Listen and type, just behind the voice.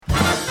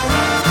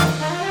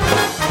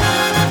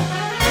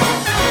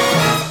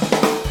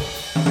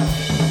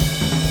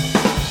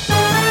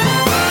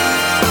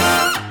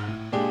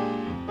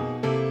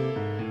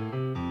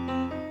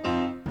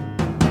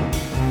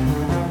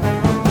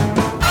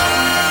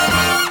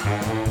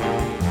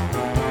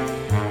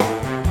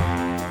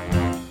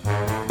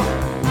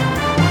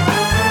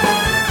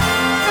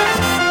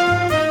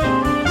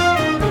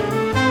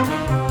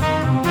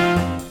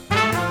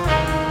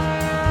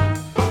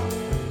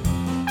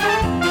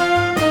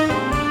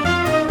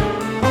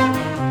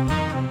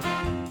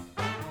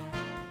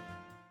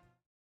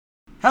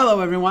Hello,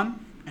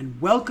 everyone,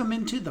 and welcome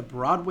into the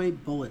Broadway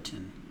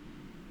Bulletin.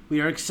 We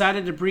are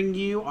excited to bring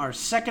you our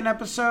second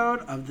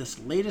episode of this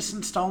latest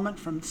installment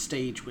from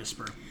Stage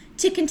Whisper.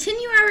 To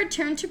continue our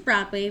return to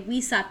Broadway, we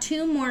saw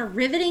two more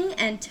riveting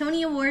and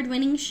Tony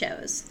Award-winning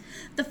shows.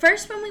 The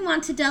first one we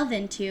want to delve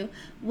into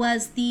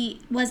was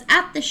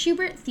at the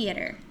Shubert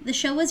Theater. The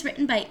show was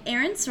written by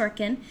Aaron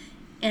Sorkin,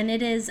 and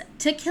it is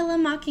To Kill a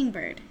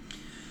Mockingbird.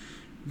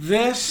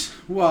 This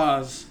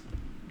was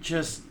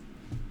just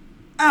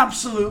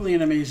absolutely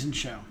an amazing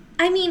show.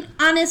 I mean,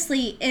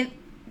 honestly,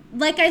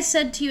 like I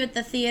said to you at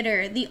the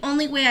theater, the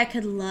only way I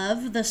could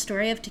love the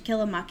story of To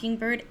Kill a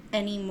Mockingbird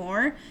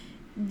anymore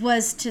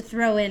was to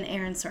throw in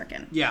Aaron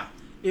Sorkin. Yeah,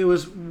 it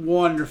was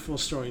wonderful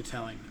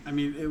storytelling. I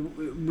mean, it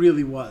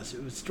really was.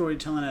 It was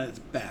storytelling at its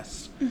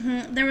best.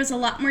 Mm-hmm. There was a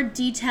lot more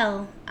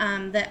detail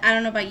that, I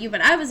don't know about you, but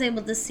I was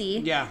able to see.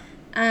 Yeah.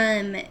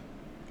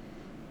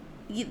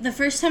 The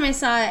first time I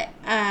saw it,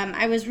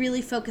 I was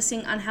really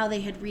focusing on how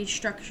they had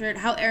restructured,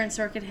 how Aaron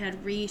Sorkin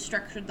had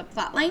restructured the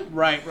plotline.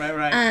 Right.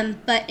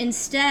 But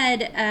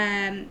instead,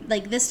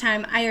 like this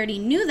time, I already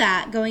knew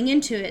that going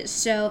into it,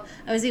 so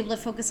I was able to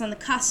focus on the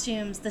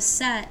costumes, the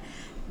set,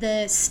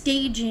 the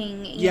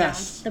staging, you know,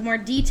 the more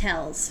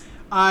details.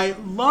 I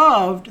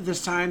loved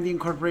this time the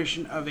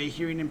incorporation of a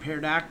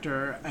hearing-impaired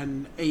actor,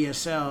 an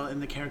ASL, in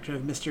the character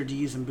of Mr.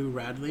 Dees and Boo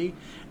Radley.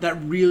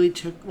 That really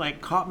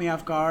caught me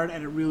off guard,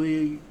 and it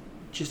really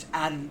just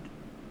added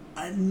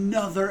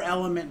another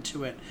element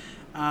to it.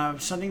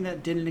 Something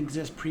that didn't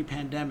exist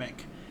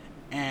pre-pandemic.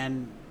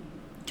 And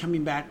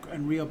coming back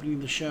and reopening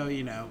the show,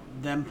 you know,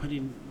 them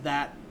putting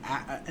that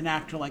an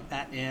actor like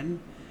that in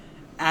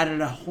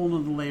added a whole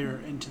nother layer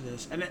into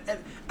this. And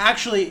it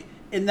actually,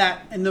 in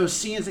those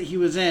scenes that he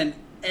was in,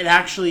 it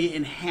actually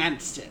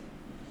enhanced it.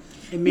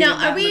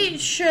 Now, are we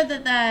sure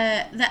that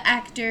the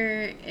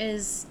actor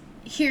is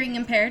hearing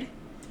impaired?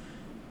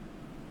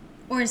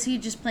 Or is he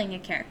just playing a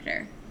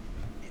character?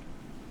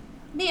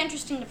 Be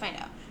interesting to find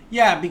out.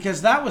 Yeah,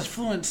 because that was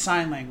fluent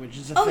sign language.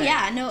 Is a thing.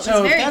 Yeah, no, it was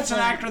so very if that's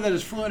fluent. an actor that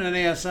is fluent in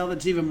ASL,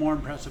 that's even more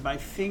impressive. I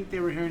think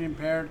they were hearing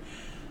impaired.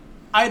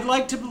 I'd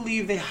like to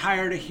believe they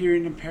hired a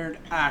hearing impaired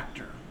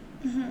actor.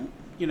 Mm-hmm.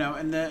 You know,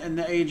 in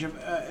the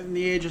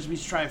age as we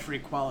strive for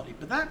equality.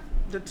 But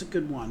that's a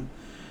good one.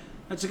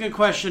 That's a good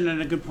question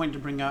and a good point to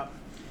bring up.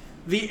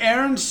 The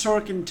Aaron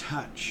Sorkin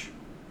touch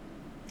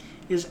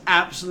is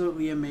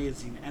absolutely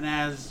amazing. And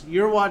as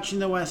you're watching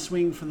The West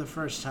Wing for the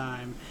first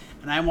time,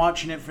 and I'm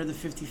watching it for the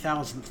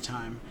 50,000th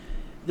time,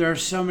 there are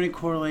so many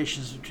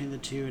correlations between the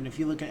two. And if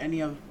you look at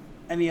any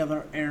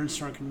other Aaron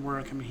Sorkin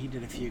work, I mean, he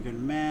did A Few Good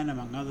Men,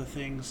 among other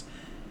things.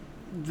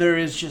 There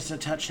is just a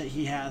touch that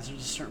he has. There's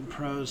a certain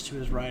prose to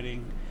his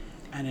writing,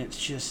 and it's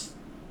just...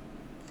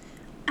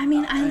 I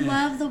mean, I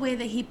love the way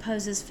that he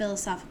poses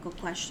philosophical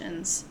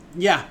questions.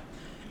 Yeah.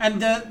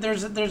 And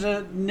there's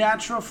a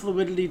natural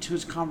fluidity to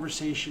his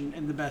conversation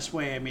in the best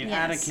way. I mean,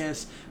 Yes.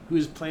 Atticus,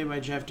 who's played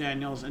by Jeff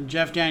Daniels, and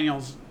Jeff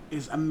Daniels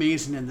is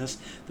amazing in this.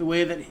 The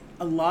way that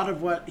a lot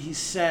of what he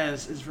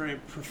says is very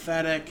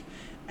prophetic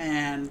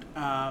and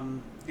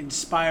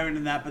inspiring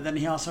in that, but then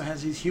he also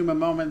has these human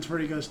moments where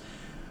he goes,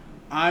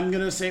 I'm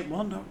going to say,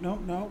 well, no,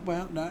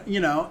 well, no.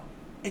 You know,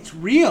 it's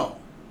real.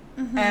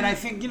 Mm-hmm. And I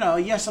think, you know,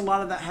 yes, a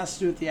lot of that has to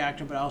do with the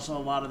actor, but also a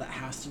lot of that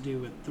has to do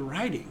with the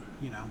writing,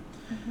 you know.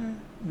 Mm-hmm.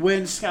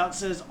 When Scout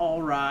says,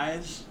 all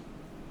rise,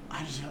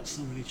 I just got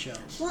so many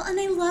chills. Well, and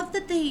I love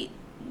that they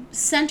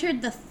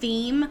centered the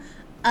theme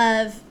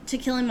of To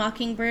Kill a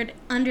Mockingbird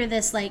under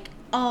this, like,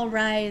 all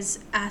rise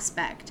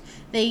aspect.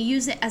 They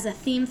use it as a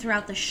theme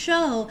throughout the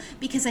show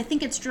because I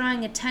think it's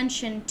drawing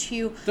attention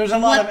to... There's a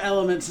lot of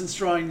elements it's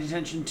drawing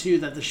attention to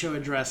that the show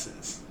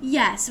addresses.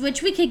 Yes,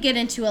 which we could get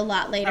into a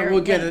lot later. We'll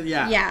get it,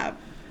 yeah. Yeah.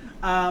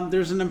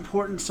 There's an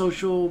important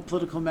social,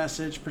 political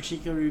message,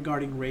 particularly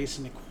regarding race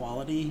and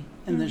equality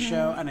in the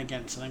show. And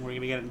again, something we're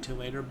going to get into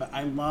later. But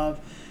I love...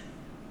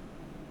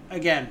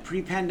 Again,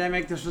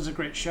 pre-pandemic, this was a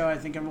great show. I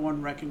think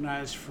everyone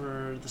recognized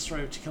for the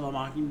story of To Kill a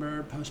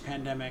Mockingbird.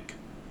 Post-pandemic,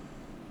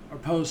 or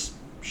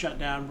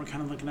post-shutdown, we're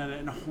kind of looking at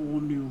it in a whole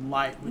new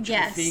light, which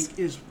I think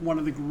is one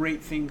of the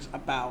great things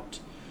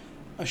about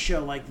a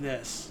show like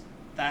this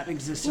that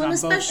existed on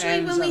both ends.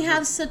 Especially when we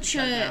have such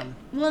a...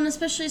 Well, and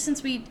especially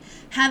since we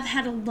have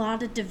had a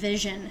lot of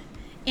division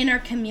in our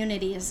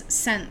communities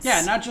since.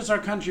 Yeah, not just our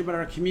country, but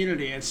our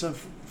community. And so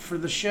for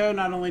the show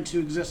not only to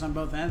exist on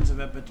both ends of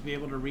it, but to be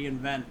able to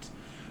reinvent...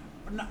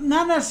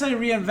 Not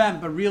necessarily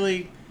reinvent, but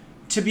really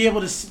to be able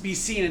to be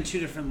seen in two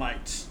different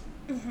lights.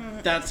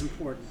 Mm-hmm. That's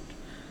important.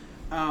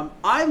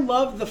 I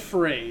love the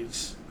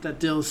phrase that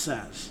Dill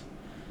says.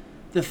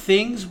 The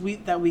things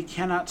that we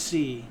cannot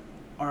see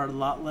are a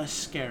lot less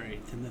scary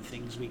than the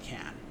things we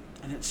can.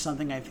 And it's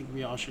something I think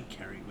we all should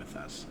carry with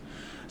us.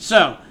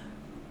 So,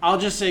 I'll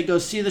just say go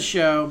see the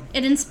show.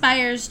 It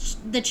inspires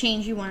the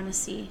change you want to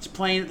see. It's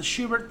playing at the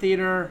Shubert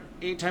Theater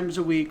 8 times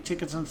a week.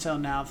 Tickets on sale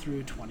now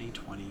through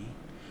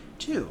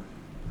 2022.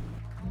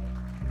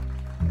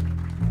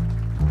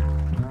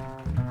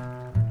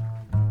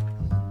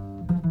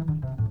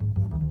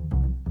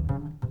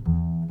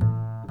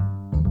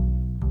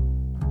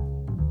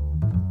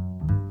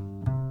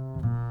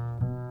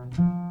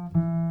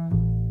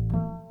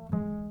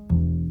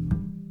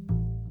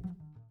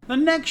 The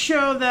next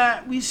show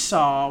that we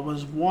saw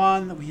was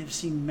one that we have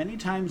seen many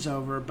times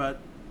over, but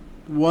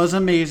was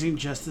amazing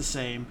just the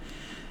same.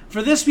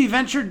 For this, we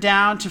ventured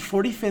down to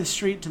 45th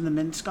Street to the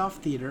Minskoff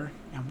Theater,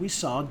 and we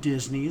saw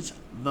Disney's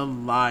The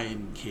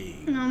Lion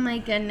King. Oh my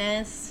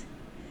goodness.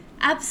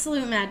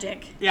 Absolute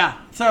magic. Yeah,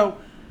 so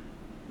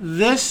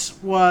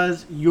this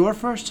was your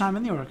first time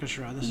in the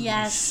orchestra. This is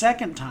my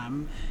second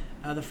time.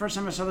 The first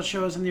time I saw the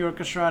show was in the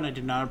orchestra, and I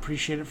did not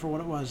appreciate it for what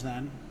it was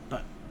then.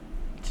 But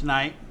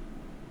tonight,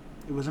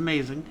 it was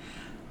amazing.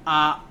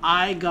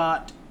 I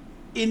got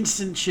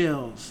instant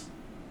chills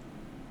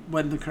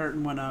when the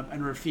curtain went up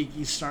and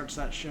Rafiki starts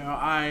that show.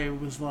 I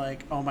was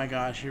like, oh my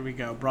gosh, here we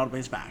go.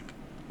 Broadway's back.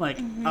 Like,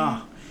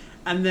 oh.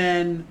 And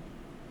then,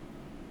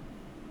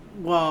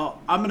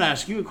 well, I'm going to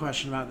ask you a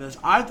question about this.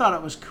 I thought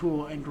it was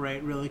cool and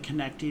great, really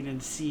connecting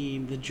and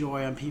seeing the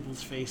joy on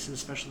people's faces,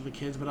 especially the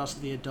kids, but also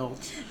the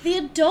adults. The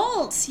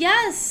adults,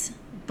 yes.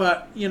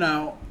 But, you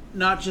know,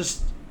 not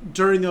just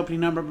during the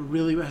opening number, but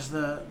really as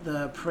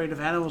the parade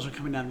of animals are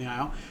coming down the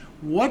aisle.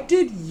 What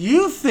did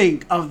you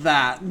think of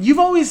that? You've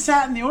always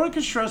sat in the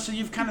orchestra, so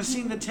you've kind of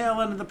seen the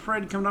tail end of the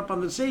parade coming up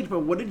on the stage, but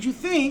what did you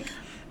think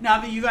now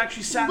that you've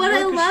actually sat in the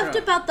orchestra? What I loved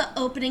about the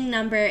opening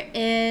number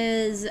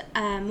is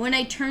when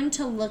I turned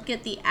to look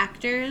at the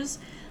actors,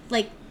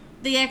 like,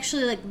 they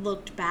actually, like,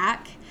 looked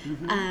back.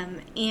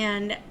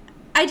 And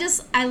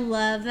I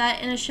love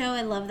that in a show.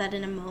 I love that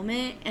in a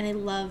moment, and I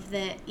love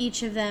that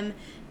each of them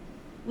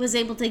was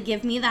able to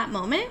give me that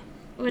moment,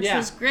 which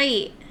was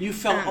great. You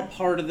felt a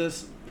part of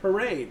this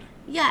parade.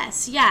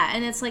 Yes, yeah,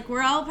 and it's like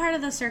we're all part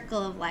of the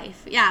circle of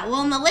life. Yeah,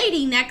 well, and the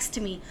lady next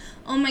to me,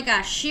 oh my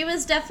gosh, she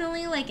was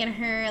definitely like in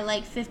her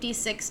like 50s,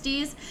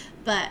 60s,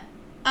 but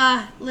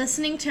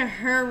listening to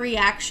her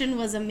reaction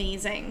was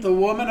amazing. The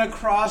woman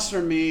across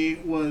from me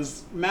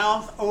was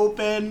mouth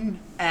open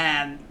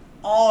and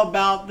all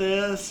about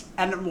this.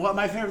 And what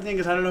my favorite thing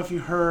is, I don't know if you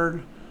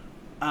heard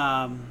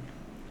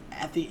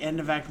at the end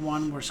of Act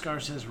 1 where Scar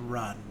says,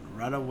 run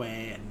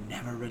away and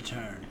never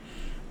return.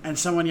 And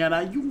someone yelled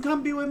out, you can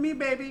come be with me,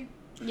 baby.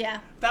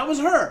 Yeah. That was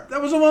her.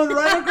 That was the woman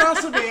right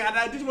across from me. And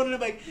I just wanted to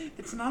like,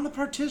 it's not a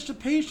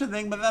participation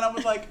thing, but then I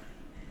was like,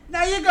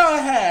 now you go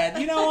ahead.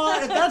 You know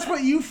what? If that's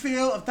what you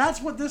feel, if that's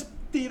what this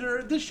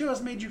show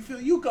has made you feel,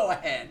 you go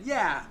ahead.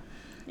 Yeah.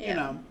 You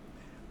know.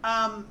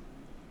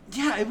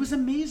 Yeah, it was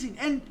amazing.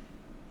 And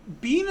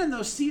being in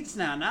those seats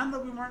now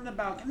that we weren't in the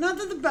balcony, not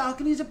that the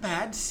balcony's a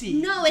bad seat.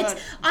 No, it's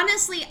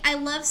honestly, I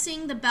love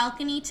seeing the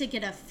balcony to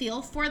get a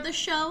feel for the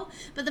show,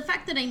 but the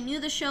fact that I knew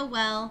the show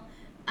well,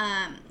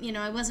 you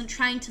know, I wasn't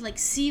trying to like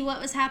see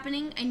what was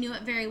happening. I knew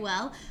it very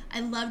well. I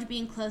loved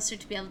being closer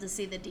to be able to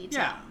see the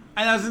detail. Yeah,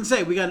 and I was going to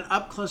say, we got an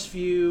up-close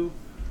view,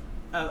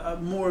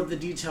 more of the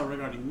detail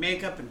regarding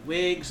makeup and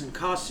wigs and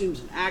costumes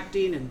and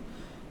acting and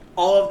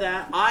all of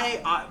that.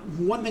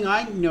 One thing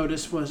I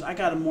noticed was I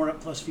got a more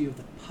up-close view of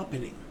the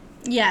puppeting.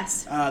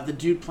 Yes. The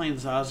dude playing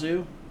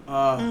Zazu.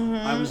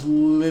 I was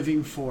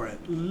living for it.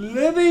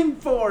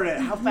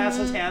 How fast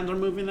his hands are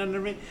moving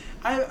under me.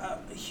 I have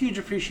a huge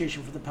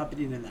appreciation for the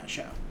puppeting in that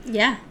show.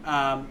 Yeah.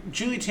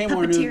 Julie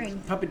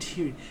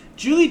Taymor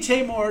Julie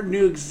Taymor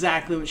knew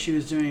exactly what she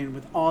was doing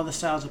with all the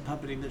styles of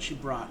puppeting that she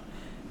brought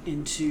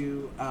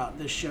into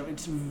this show.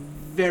 It's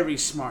very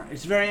smart.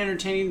 It's very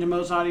entertaining to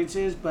most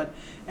audiences, but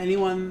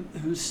anyone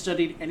who's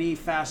studied any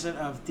facet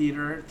of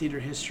theater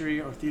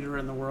history, or theater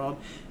in the world,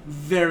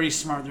 very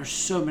smart. There's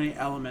so many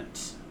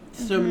elements,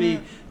 so many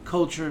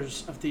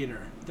cultures of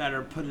theater that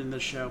are put in the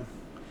show.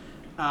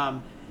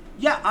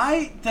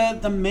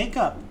 The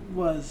makeup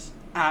was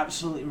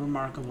absolutely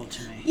remarkable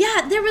to me.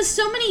 Yeah, there was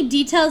so many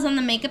details on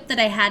the makeup that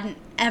I hadn't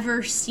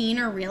ever seen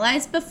or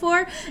realized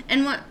before,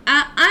 and what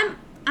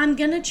I'm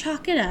going to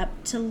chalk it up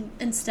to,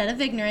 instead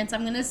of ignorance,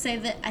 I'm going to say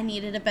that I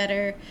needed a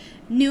better,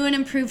 new and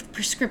improved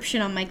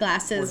prescription on my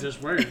glasses. Or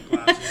just wearing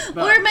glasses.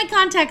 Or my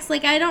contacts.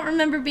 Like, I don't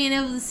remember being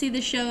able to see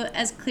the show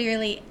as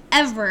clearly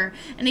ever,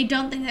 and I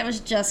don't think that was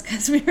just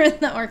because we were in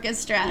the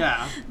orchestra.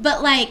 Yeah.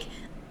 But, like,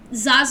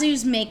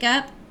 Zazu's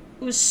makeup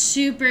was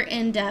super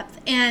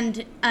in-depth,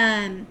 and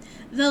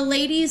the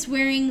ladies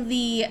wearing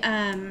the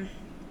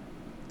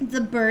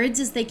birds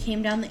as they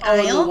came down the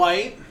aisle. Oh, the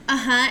white?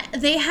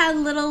 They had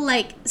little,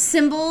 like,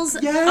 symbols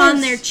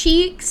on their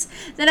cheeks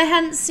that I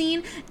hadn't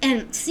seen.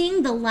 And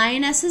seeing the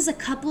lionesses, a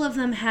couple of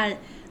them had,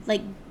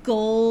 like,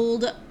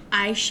 gold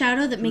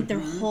eyeshadow that made their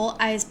whole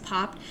eyes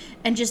pop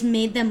and just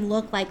made them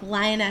look like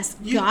lioness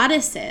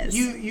goddesses.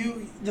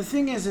 The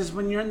thing is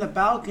when you're in the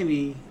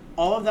balcony,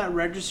 all of that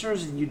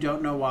registers and you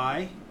don't know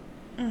why.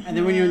 And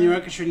then when you're in the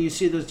orchestra and you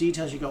see those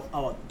details, you go,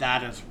 oh,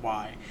 that is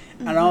why.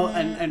 And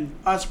and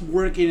us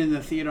working in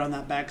the theater on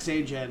that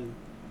backstage end,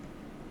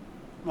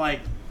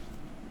 like,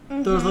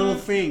 those little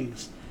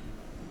things,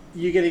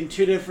 you're getting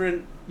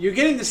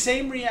the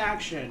same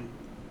reaction,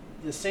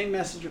 the same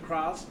message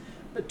across,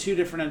 but two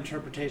different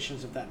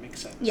interpretations, if that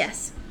makes sense.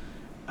 Yes.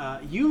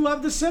 You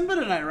love the Simba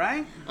tonight,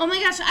 right? Oh my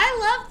gosh,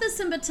 I love the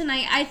Simba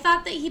tonight. I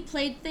thought that he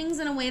played things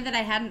in a way that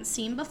I hadn't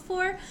seen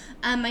before.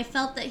 I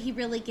felt that he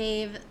really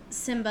gave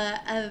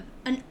Simba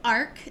an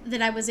arc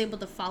that I was able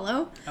to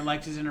follow. I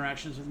liked his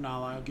interactions with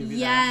Nala, I'll give you that.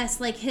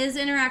 Yes, like his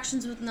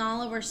interactions with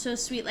Nala were so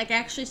sweet. Like I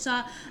actually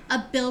saw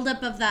a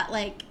buildup of that,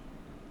 like,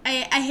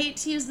 I hate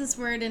to use this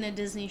word in a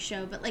Disney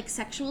show, but like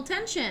sexual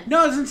tension.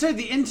 No, I was going to say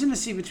the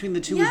intimacy between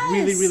the two was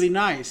really, really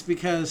nice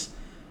because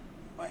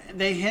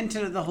they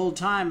hinted it the whole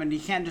time, and you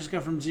can't just go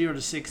from 0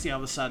 to 60 all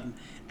of a sudden.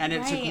 And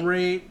it's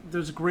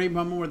there's a great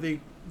moment where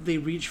they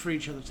reach for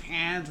each other's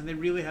hands, and they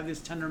really have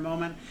this tender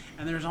moment,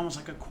 and there's almost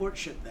like a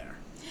courtship there.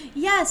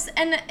 Yes,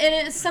 and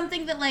it is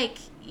something that, like,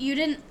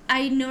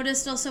 I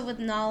noticed also with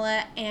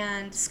Nala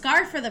and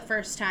Scar for the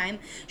first time.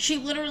 She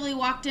literally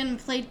walked in and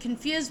played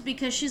confused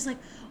because she's like,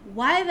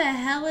 why the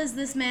hell is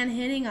this man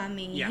hitting on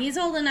me? Yeah. He's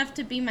old enough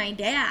to be my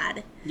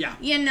dad. Yeah.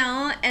 You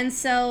know? And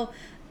so,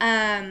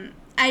 I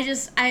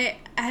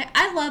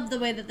love the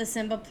way that the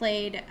Simba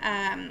played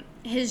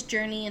his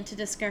journey into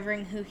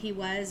discovering who he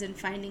was and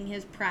finding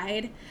his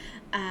pride.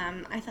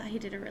 I thought he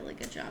did a really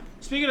good job.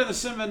 Speaking of the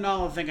Simba and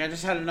Nala thing, I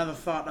just had another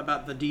thought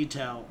about the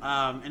detail.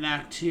 In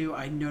Act 2,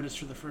 I noticed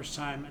for the first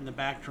time in the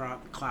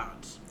backdrop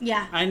clouds.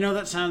 Yeah. I know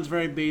that sounds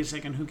very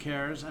basic and who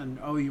cares, and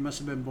oh, you must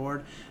have been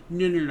bored.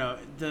 No.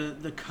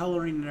 The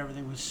coloring and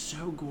everything was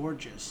so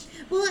gorgeous.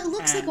 Well, it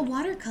looks like a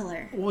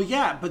watercolor. Well,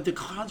 yeah, but the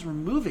clouds were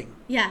moving.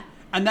 Yeah.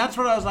 And that's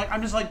what I was like,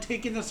 I'm just like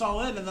taking this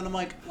all in, and then I'm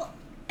like, well,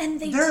 and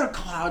there are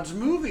clouds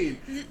moving.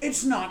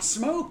 It's not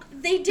smoke.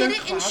 They did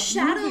it in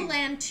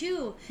Shadowland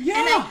too. Yeah.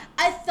 And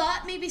I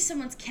thought maybe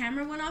someone's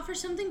camera went off or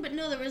something, but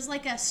no, there was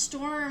like a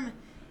storm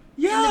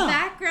in the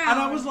background. And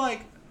I was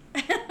like,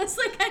 I didn't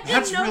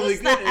that's notice really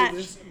good.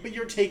 that. But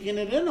you're taking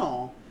it in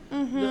all.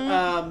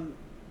 Mm-hmm.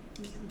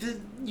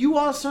 You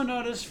also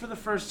noticed for the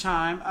first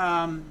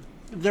time,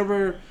 there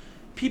were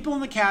people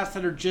in the cast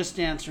that are just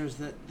dancers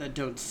that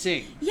don't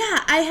sing.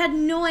 Yeah, I had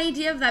no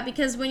idea of that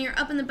because when you're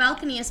up in the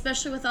balcony,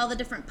 especially with all the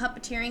different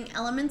puppeteering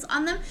elements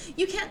on them,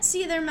 you can't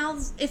see their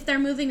mouths if they're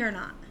moving or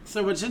not.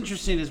 So what's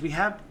interesting is we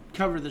have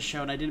covered the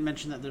show, and I did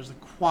mention that there's a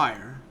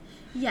choir.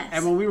 Yes.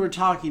 And when we were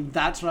talking,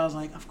 that's what I was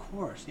like, of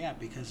course, yeah,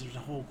 because there's a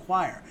whole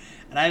choir.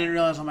 And I didn't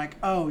realize, I'm like,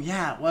 oh,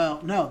 yeah,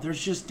 well, no,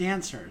 there's just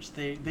dancers.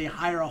 They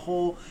hire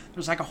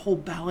there's like a whole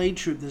ballet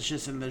troupe that's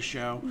just in this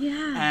show.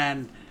 Yeah.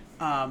 And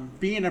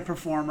being a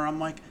performer, I'm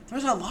like,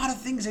 there's a lot of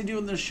things they do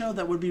in this show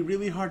that would be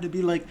really hard to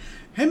be like,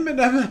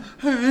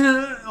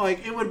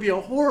 like, it would be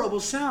a horrible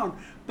sound.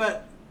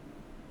 But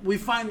we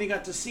finally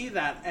got to see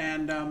that,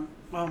 and oh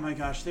my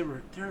gosh,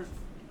 they're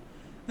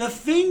the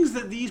things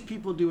that these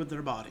people do with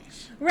their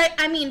bodies. Right.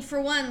 I mean,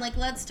 for one, like,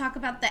 let's talk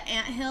about the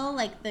anthill,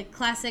 like the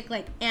classic,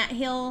 like,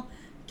 anthill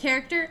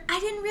character. I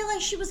didn't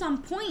realize she was on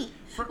point,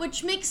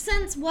 which makes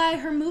sense why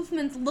her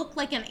movements look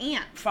like an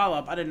ant. Follow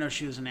up, I didn't know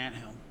she was an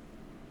anthill.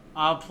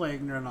 I'll play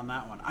ignorant on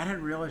that one. I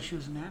didn't realize she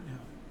was an anthill.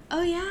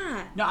 Oh,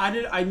 yeah. No,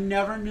 I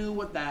never knew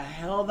what the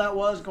hell that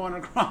was going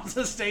across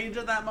the stage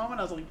at that moment.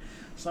 I was like,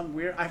 some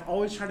weird... I've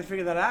always tried to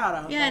figure that out.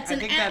 I was yeah, like, it's I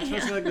think that's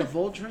supposed to be like the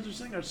vultures or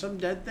something, or some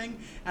dead thing.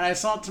 And I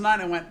saw it tonight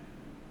and went,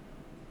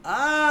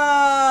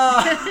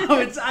 oh,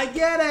 I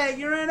get it.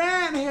 You're an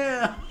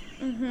anthill.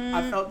 Mm-hmm.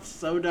 I felt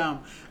so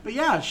dumb. But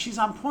yeah, she's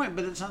on point,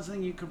 but it's not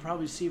something you could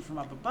probably see from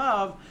up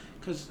above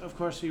because, of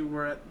course, we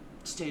were at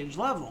stage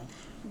level.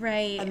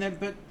 Right. And then,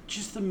 but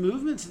just the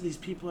movements that these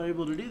people are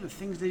able to do, the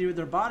things they do with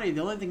their body.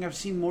 The only thing I've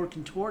seen more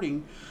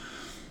contorting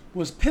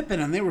was Pippin,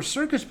 and they were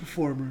circus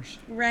performers.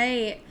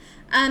 Right.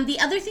 The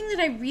other thing that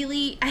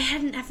I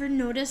hadn't ever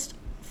noticed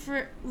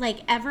for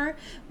like ever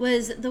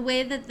was the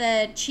way that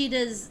the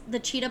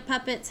cheetah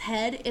puppet's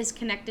head is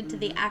connected to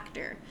the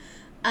actor.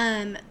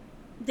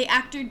 The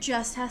actor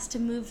just has to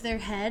move their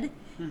head.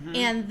 Mm-hmm.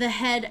 And the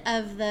head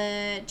of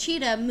the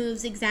cheetah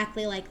moves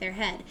exactly like their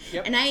head.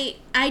 Yep. And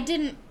I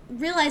didn't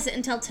realize it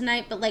until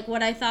tonight, but like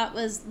what I thought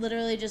was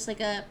literally just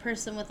like a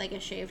person with like a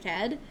shaved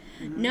head.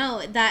 Mm-hmm.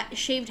 No, that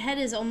shaved head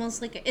is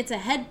almost like it's a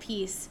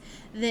headpiece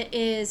that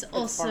is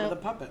also part of the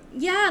puppet.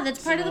 Yeah,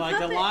 that's part of the like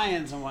puppet. Like the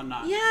lions and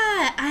whatnot. Yeah,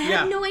 I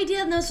had no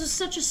idea, and this was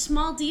such a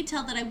small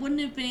detail that I wouldn't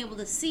have been able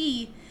to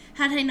see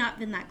had I not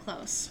been that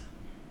close.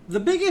 The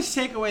biggest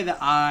takeaway that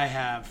I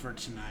have for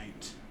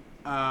tonight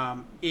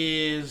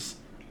is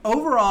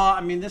overall,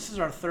 I mean, this is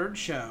our third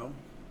show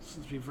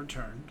since we've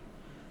returned.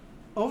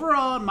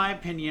 Overall, in my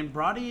opinion,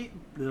 Broadway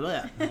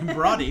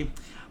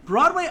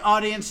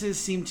audiences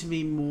seem to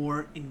be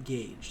more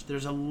engaged.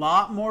 There's a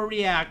lot more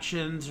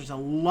reactions. There's a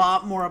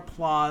lot more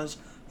applause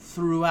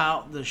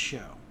throughout the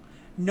show.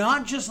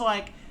 Not just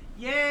like,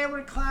 yay,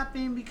 we're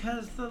clapping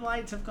because the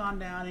lights have gone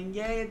down, and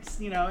yay, it's,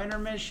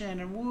 intermission,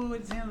 and woo,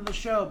 it's the end of the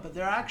show. But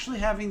they're actually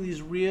having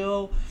these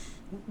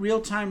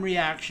real-time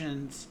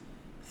reactions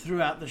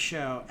throughout the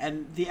show.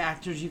 And the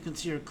actors, you can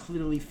see, are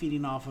clearly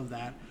feeding off of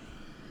that.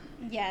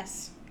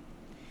 Yes.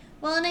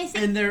 Well, and I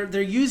think... And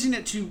they're using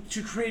it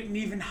to create an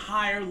even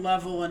higher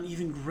level and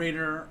even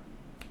greater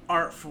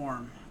art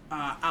form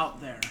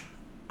out there.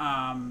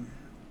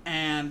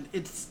 And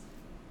it's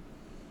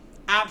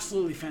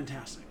absolutely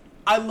fantastic.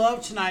 I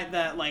love tonight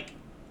that, like,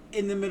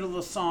 in the middle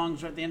of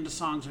songs or at the end of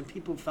songs when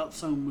people felt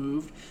so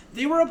moved,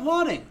 they were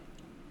applauding.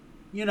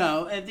 You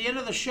know, at the end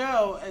of the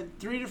show, at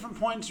 3 different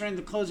points during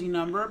the closing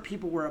number,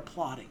 people were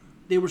applauding.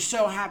 They were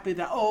so happy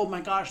that, oh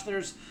my gosh,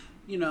 there's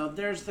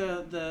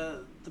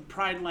the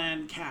Pride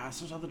Land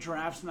cast, there's all the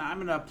giraffes and that. I'm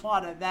going to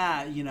applaud at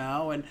that, you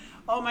know, and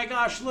oh my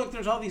gosh, look,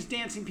 there's all these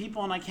dancing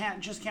people and I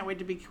can't wait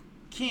to be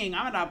king.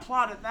 I'm going to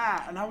applaud at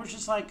that. And I was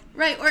just like...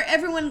 Right, or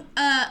everyone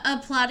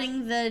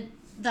applauding the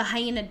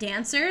hyena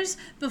dancers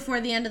before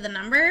the end of the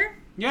number.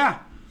 Yeah.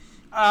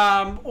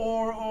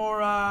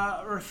 Or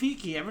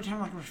Rafiki. Every time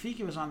like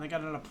Rafiki was on, they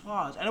got an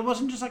applause. And it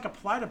wasn't just like a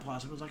polite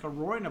applause, it was like a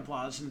roaring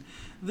applause. And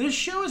this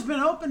show has been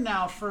open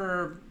now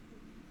for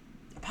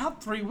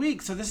about 3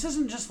 weeks. So this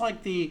isn't just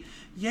like the,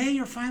 yay,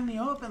 you're finally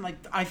open. Like,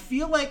 I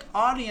feel like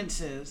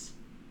audiences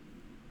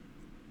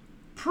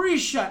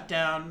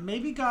pre-shutdown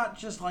maybe got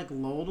just like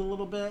lulled a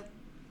little bit,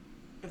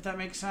 if that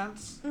makes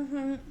sense.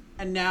 Mm-hmm.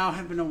 And now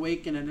have been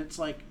awakened, and it's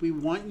like, we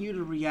want you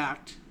to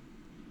react.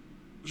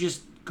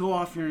 Just go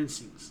off your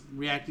instincts.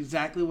 React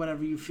exactly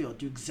whatever you feel.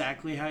 Do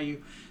exactly how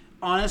you...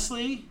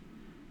 Honestly,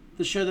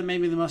 the show that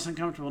made me the most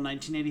uncomfortable,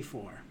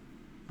 1984,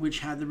 which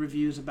had the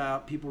reviews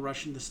about people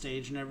rushing the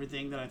stage and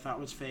everything that I thought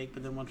was fake,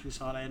 but then once we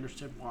saw it, I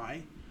understood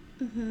why.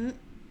 Mm-hmm.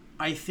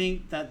 I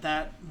think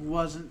that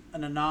wasn't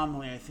an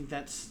anomaly. I think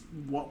that's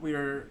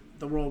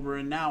the world we're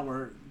in now,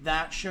 where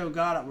that show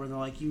got it, where they're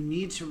like, you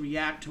need to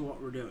react to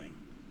what we're doing.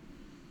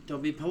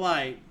 Don't be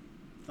polite.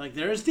 Like,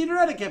 there is theater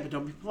etiquette, but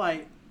don't be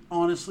polite.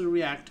 Honestly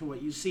react to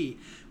what you see.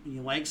 When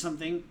you like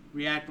something,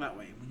 react that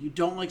way. When you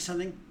don't like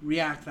something,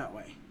 react that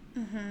way.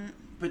 Mm-hmm.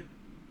 But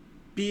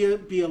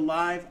be a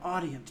live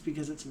audience,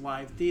 because it's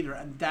live theater,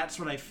 and that's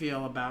what I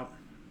feel about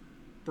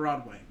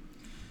Broadway.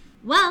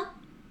 Well,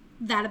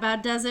 that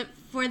about does it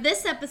for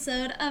this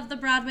episode of the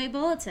Broadway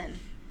Bulletin.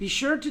 Be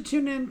sure to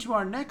tune in to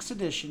our next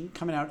edition,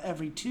 coming out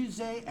every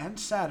Tuesday and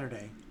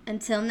Saturday.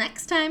 Until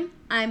next time,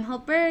 I'm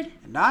Hope Bird.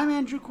 And I'm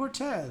Andrew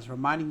Cortez,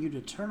 reminding you to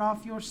turn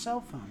off your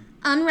cell phone.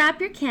 Unwrap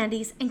your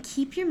candies and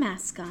keep your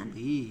mask on.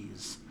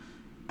 Please.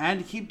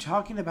 And keep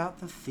talking about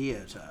the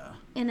theater.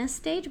 In a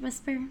stage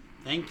whisper.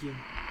 Thank you. Two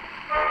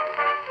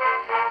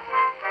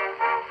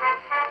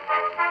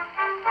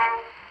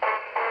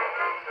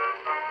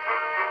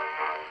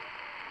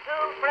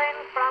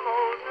friends from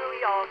old New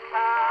York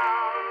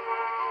town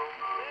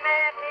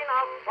met in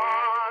a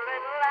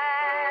foreign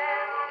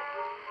land.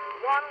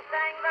 One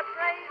sang the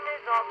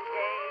praises of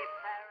gay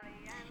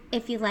Paris.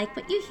 If you like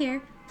what you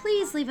hear,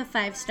 please leave a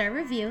 5-star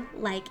review,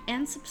 like,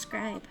 and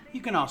subscribe.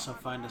 You can also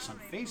find us on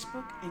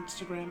Facebook,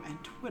 Instagram,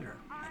 and Twitter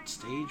at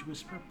Stage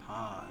Whisper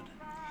Pod.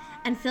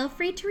 And feel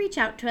free to reach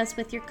out to us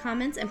with your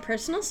comments and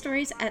personal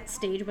stories at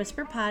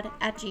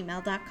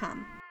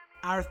stagewhisperpod@gmail.com.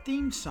 Our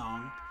theme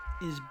song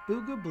is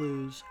Booga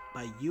Blues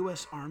by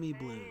U.S. Army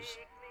Blues.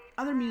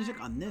 Other music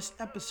on this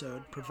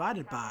episode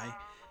provided by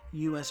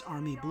U.S.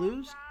 Army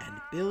Blues and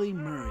Billy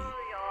Murray.